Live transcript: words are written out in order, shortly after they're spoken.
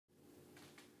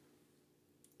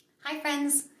Hi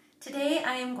friends! Today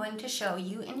I am going to show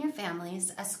you and your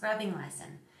families a scrubbing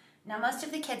lesson. Now most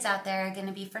of the kids out there are going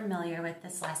to be familiar with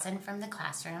this lesson from the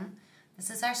classroom. This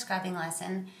is our scrubbing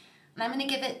lesson and I'm going to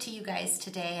give it to you guys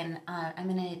today, and I'm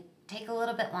going to take a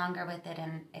little bit longer with it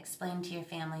and explain to your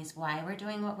families why we're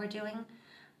doing what we're doing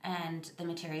and the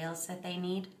materials that they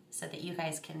need so that you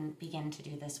guys can begin to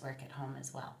do this work at home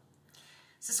as well.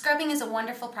 So scrubbing is a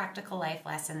wonderful practical life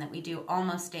lesson that we do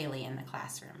almost daily in the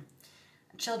classroom.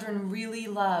 Children really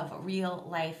love real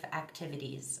life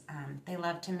activities. They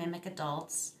love to mimic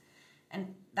adults,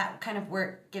 and that kind of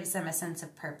work gives them a sense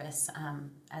of purpose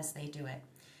as they do it.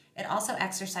 It also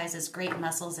exercises great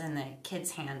muscles in the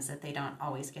kids' hands that they don't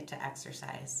always get to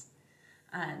exercise.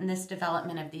 And this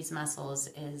development of these muscles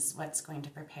is what's going to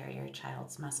prepare your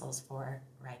child's muscles for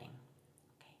writing.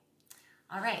 Okay.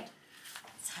 All right,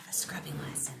 let's have a scrubbing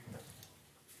lesson.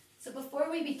 So before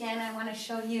we begin, I want to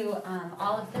show you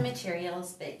all of the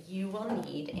materials that you will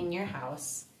need in your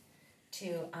house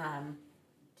to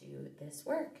do this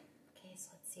work. Okay, so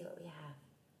let's see what we have.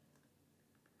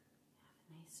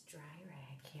 We have a nice dry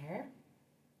rag here.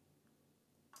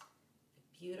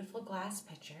 A beautiful glass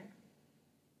pitcher.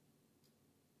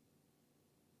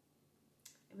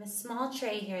 I have a small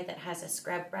tray here that has a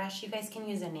scrub brush. You guys can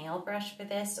use a nail brush for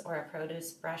this, or a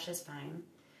produce brush is fine.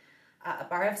 A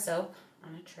bar of soap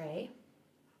on a tray.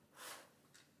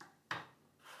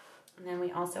 And then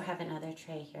we also have another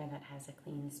tray here that has a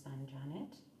clean sponge on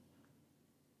it.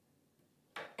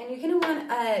 And you're going to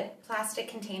want a plastic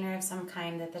container of some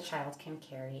kind that the child can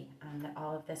carry, that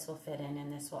all of this will fit in,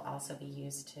 and this will also be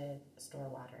used to store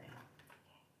water in.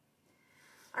 Okay.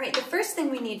 All right, the first thing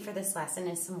we need for this lesson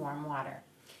is some warm water.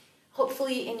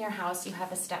 Hopefully in your house you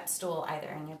have a step stool either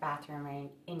in your bathroom or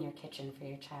in your kitchen for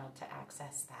your child to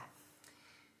access that.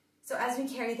 So as we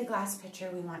carry the glass pitcher,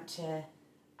 we want to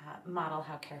model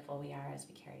how careful we are as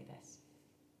we carry this.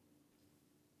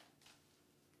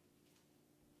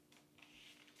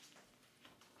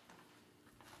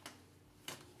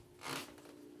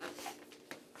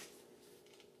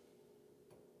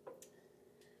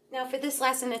 Now for this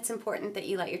lesson, it's important that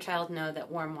you let your child know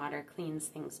that warm water cleans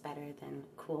things better than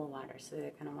cool water, so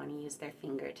they're going to want to use their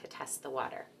finger to test the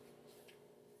water.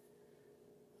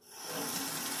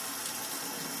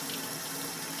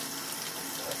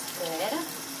 Good.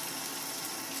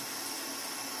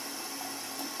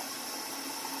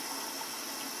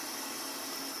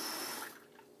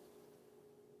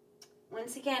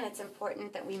 Once again, it's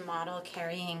important that we model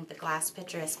carrying the glass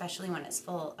pitcher, especially when it's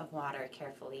full of water,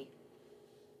 carefully.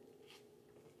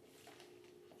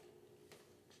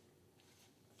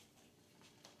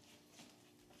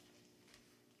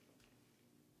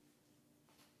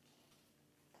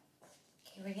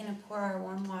 Okay, we're going to pour our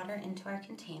warm water into our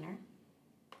container.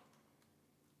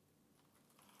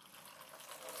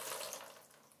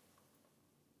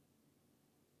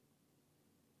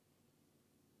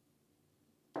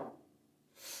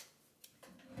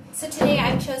 So today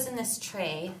I've chosen this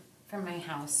tray from my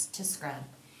house to scrub.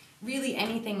 Really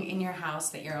anything in your house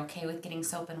that you're okay with getting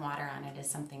soap and water on it is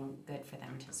something good for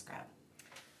them to scrub.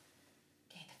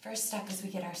 Okay, the first step is we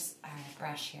get our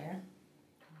brush here.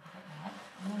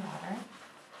 In the water.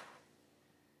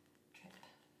 Drip,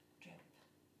 drip,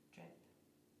 drip,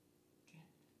 drip.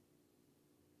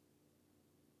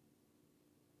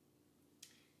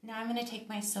 Now I'm going to take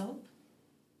my soap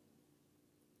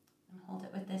and hold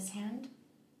it with this hand.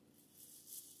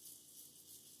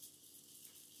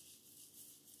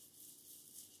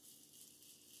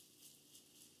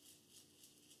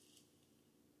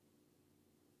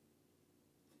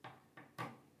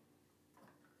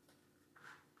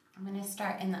 I'm going to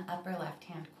start in the upper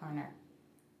left-hand corner.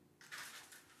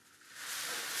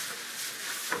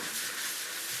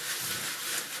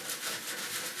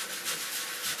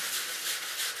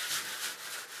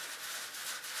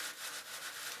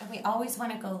 And we always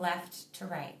want to go left to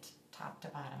right, top to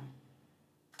bottom.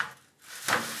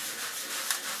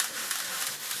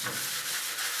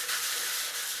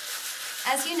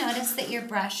 As you notice that your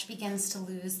brush begins to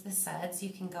lose the suds, you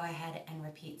can go ahead and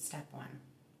repeat step one.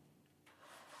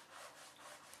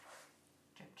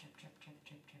 Drip, drip, drip, drip,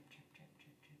 drip, drip, drip, drip,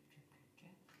 drip, drip, drip, drip,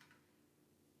 drip.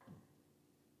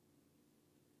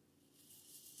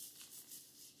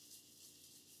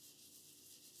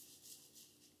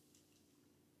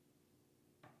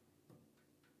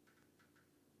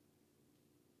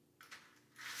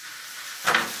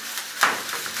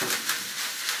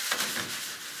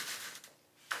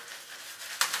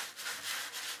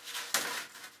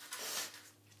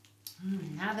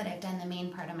 Now that I've done the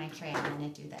main part of my tray, I'm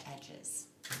going to do the edges.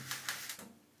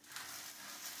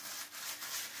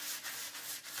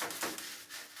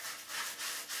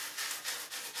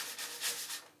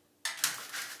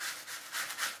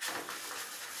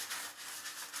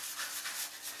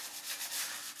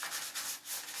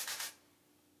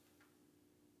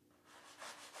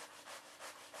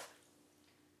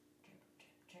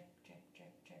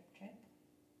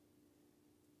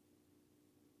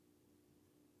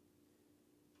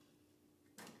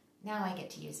 Now I get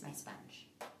to use my sponge.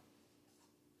 I'm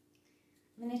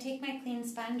going to take my clean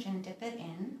sponge and dip it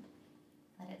in,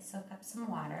 let it soak up some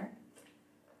water.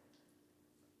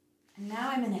 And now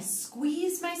I'm going to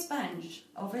squeeze my sponge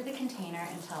over the container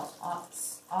until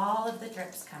all of the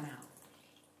drips come out.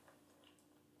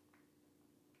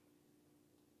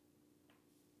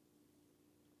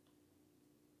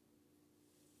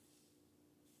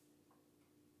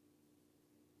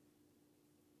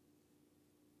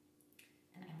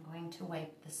 And I'm going to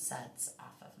wipe the suds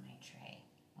off of my tray.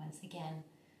 Once again,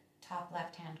 top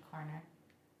left-hand corner.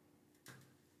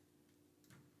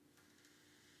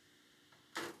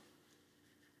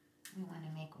 We want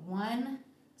to make one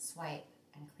swipe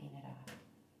and clean it off.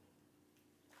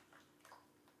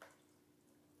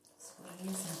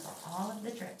 Squeeze until all of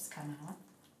the drips come out.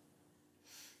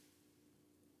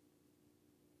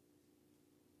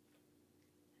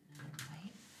 Another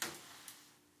wipe.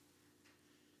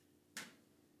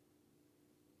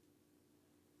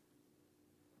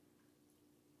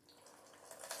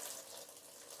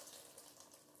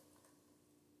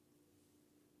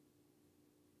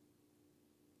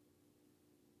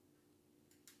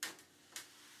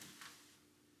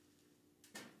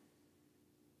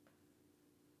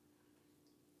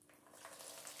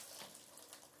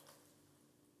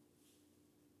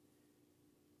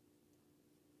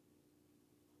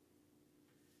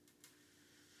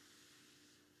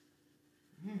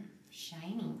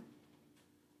 Shiny.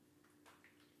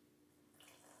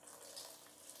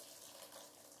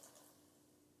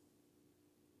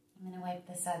 I'm going to wipe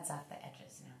the suds off the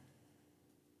edges now.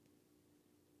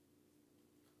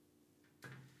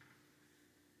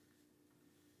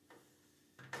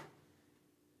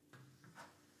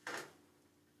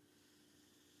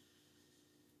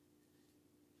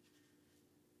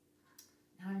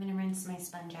 Now I'm going to rinse my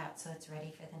sponge out so it's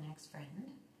ready for the next friend.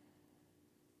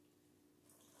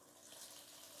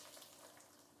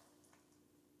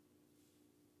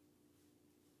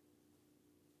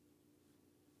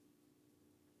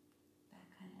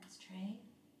 Tray.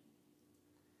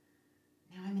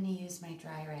 Now I'm going to use my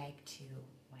dry rag to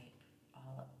wipe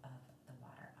all of the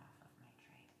water off of my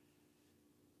tray.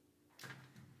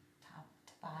 Top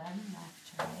to bottom, left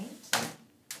to right.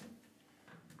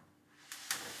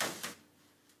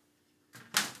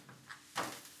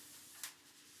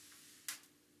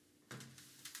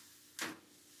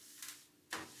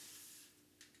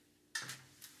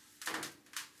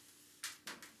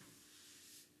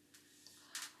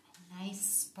 Nice,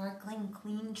 sparkling,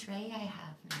 clean tray I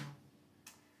have now.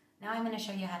 Now I'm going to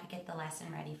show you how to get the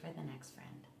lesson ready for the next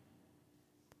friend.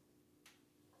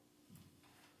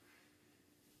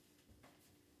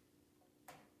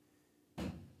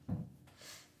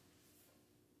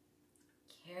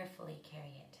 Carefully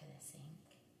carry it to the sink.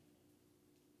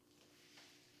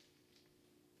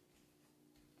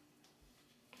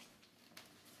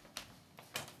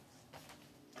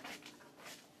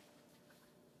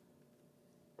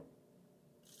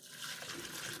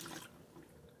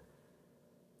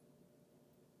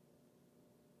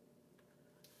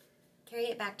 Carry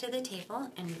it back to the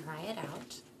table and dry it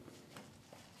out.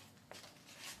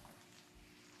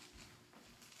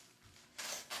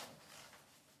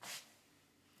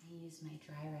 I use my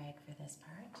dry rag for this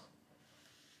part.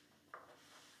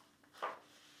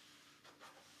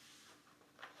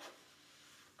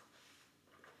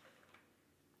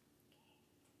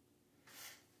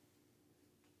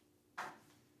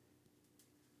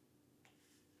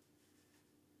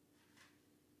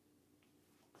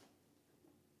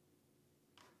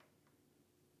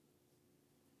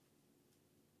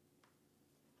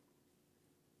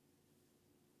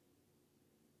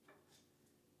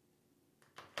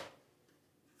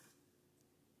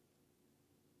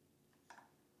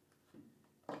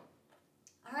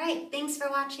 All right, thanks for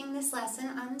watching this lesson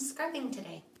on scrubbing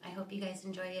today. I hope you guys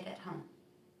enjoy it at home.